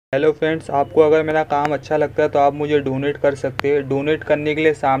Hello friends, आपको अगर मेरा काम अच्छा लगता है तो आप मुझे डोनेट कर सकते हैं। डोनेट करने के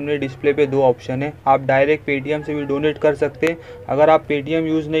लिए सामने डिस्प्ले पे दो ऑप्शन है। आप डायरेक्ट पेटीएम से भी डोनेट कर सकते हैं। अगर आप पेटीएम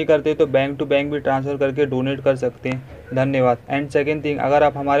यूज़ नहीं करते तो बैंक टू बैंक भी ट्रांसफ़र करके डोनेट कर सकते हैं। धन्यवाद। एंड सेकेंड थिंग, अगर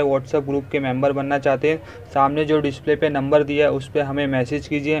आप हमारे व्हाट्सएप ग्रुप के मेंबर बनना चाहते हैं, सामने जो डिस्प्ले पे नंबर दिया है उस पर हमें मैसेज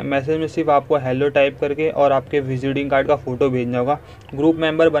कीजिए। मैसेज में सिर्फ आपको हेलो टाइप करके और आपके विजिटिंग कार्ड का फ़ोटो भेजना होगा। ग्रुप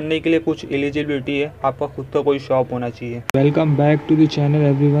मेंबर बनने के लिए कुछ एलिजिबिलिटी है, आपका खुद का कोई शॉप होना चाहिए। Welcome back to the channel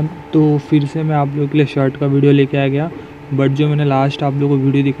everyone. तो फिर से मैं आप लोगों के लिए शर्ट का वीडियो लेके आ गया, बट जो मैंने लास्ट आप लोगों को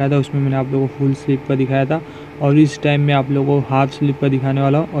वीडियो दिखाया था उसमें मैंने आप लोगों को फुल स्लीव का दिखाया था, और इस टाइम मैं आप लोगों को हाफ स्लीव का दिखाने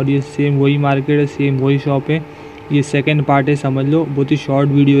वाला हूँ। और ये सेम वही मार्केट है, सेम वही शॉप है। ये सेकंड पार्ट है, समझ लो। बहुत ही शॉर्ट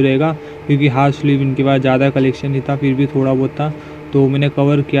वीडियो रहेगा क्योंकि हाफ स्लीव इनके पास ज़्यादा कलेक्शन नहीं था, फिर भी थोड़ा बहुत था तो मैंने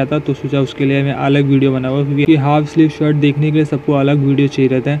कवर किया था, तो सोचा उसके लिए मैं अलग वीडियो बनाऊंगा क्योंकि हाफ स्लीव शर्ट देखने के लिए सबको अलग वीडियो चाहिए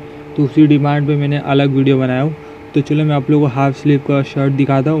रहता है, तो उसी डिमांड पे मैंने अलग वीडियो बनाया हूँ। तो चलो मैं आप लोगों को हाफ स्लीव का शर्ट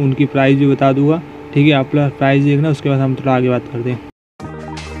दिखाता हूँ, उनकी प्राइस भी बता दूंगा। ठीक है, आप लोग प्राइस देखना, उसके बाद हम थोड़ा आगे बात करते हैं।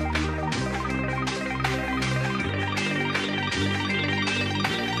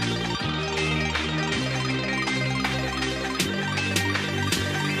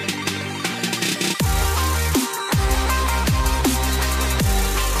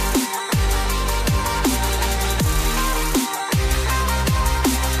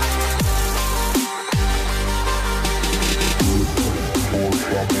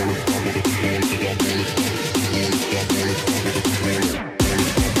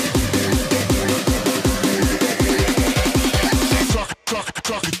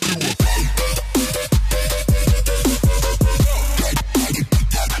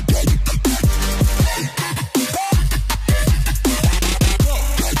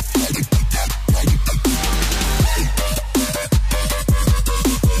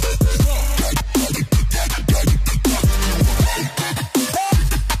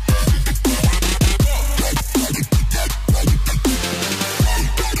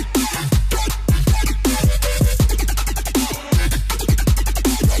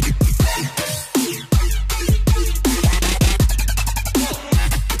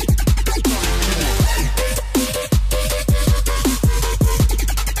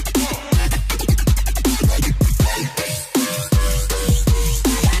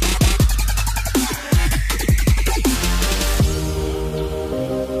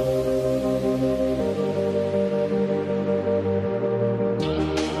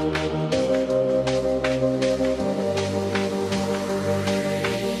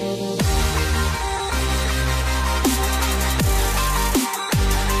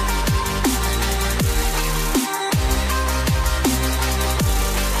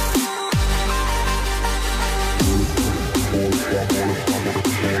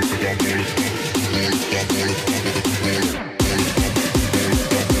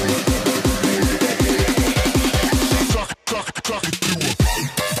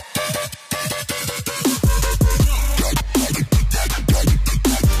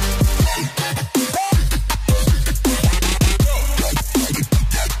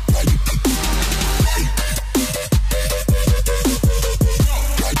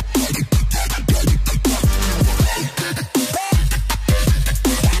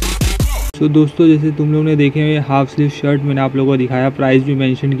 तो दोस्तों, जैसे तुम लोग ने देखे ये हाफ स्लीव शर्ट मैंने आप लोगों को दिखाया, प्राइस भी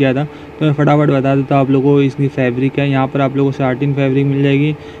मेंशन किया था, तो मैं फटाफट बता देता हूँ आप लोगों को। इसकी फैब्रिक है, यहाँ पर आप लोगों को साटिन फैब्रिक मिल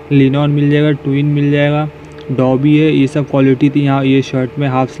जाएगी, लिनॉन मिल जाएगा, ट्विन मिल जाएगा, डॉबी है, ये सब क्वालिटी थी यहाँ ये शर्ट में,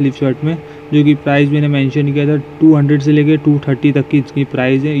 हाफ स्लीव शर्ट में। जो कि प्राइस मैंने मेंशन किया था 200 से लेकर 230 तक की इसकी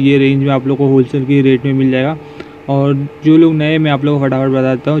प्राइस है। ये रेंज में आप लोग को होलसेल की रेट में मिल जाएगा। और जो लोग नए, मैं आप लोगों को फटाफट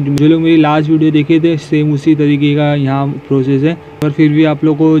बताता हूँ, जो लोग मेरी लास्ट वीडियो देखे थे सेम उसी तरीके का यहाँ प्रोसेस है, पर फिर भी आप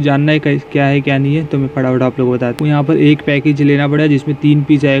लोग को जानना है क्या है क्या नहीं है, तो मैं फटाफट आप लोग को बताता हूँ। यहाँ पर एक पैकेज लेना पड़ेगा जिसमें 3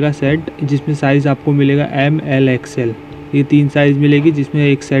 पीस आएगा सेट, जिसमें साइज़ आपको मिलेगा ML XL, ये 3 साइज़ मिलेगी जिसमें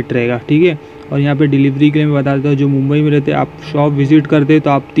एक सेट रहेगा। ठीक है, और यहाँ पे डिलीवरी के लिए मैं बता देता हूँ, जो मुंबई में रहते हैं आप शॉप विजिट करते हैं तो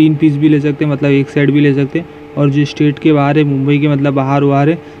आप 3 पीस भी ले सकते हैं, मतलब एक सेट भी ले सकते हैं। और जो स्टेट के बाहर है, मुंबई के मतलब बाहर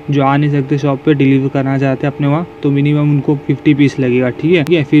है, जो आ नहीं सकते शॉप पे डिलीवर करना चाहते हैं अपने वहाँ, तो मिनिमम उनको 50 पीस लगेगा। ठीक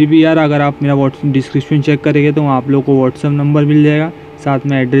है, फिर भी यार अगर आप मेरा व्हाट्सएप डिस्क्रिप्शन चेक करेंगे तो वहाँ आप लोग को व्हाट्सएप नंबर मिल जाएगा, साथ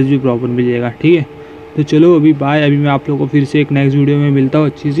में एड्रेस भी प्रॉपर मिल जाएगा। ठीक है, तो चलो अभी बाय। अभी मैं आप लोग को फिर से एक नेक्स्ट वीडियो में मिलता हूँ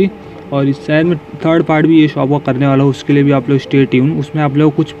अच्छी सी, और इस शायद मैं थर्ड पार्ट भी ये शॉप का करने वाला हूँ, उसके लिए भी आप लोग स्टे ट्यून। उसमें आप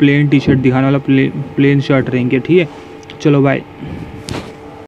लोग कुछ प्लेन टी शर्ट दिखाने वाला, प्लेन शर्ट रहेंगे। ठीक है, चलो बाय।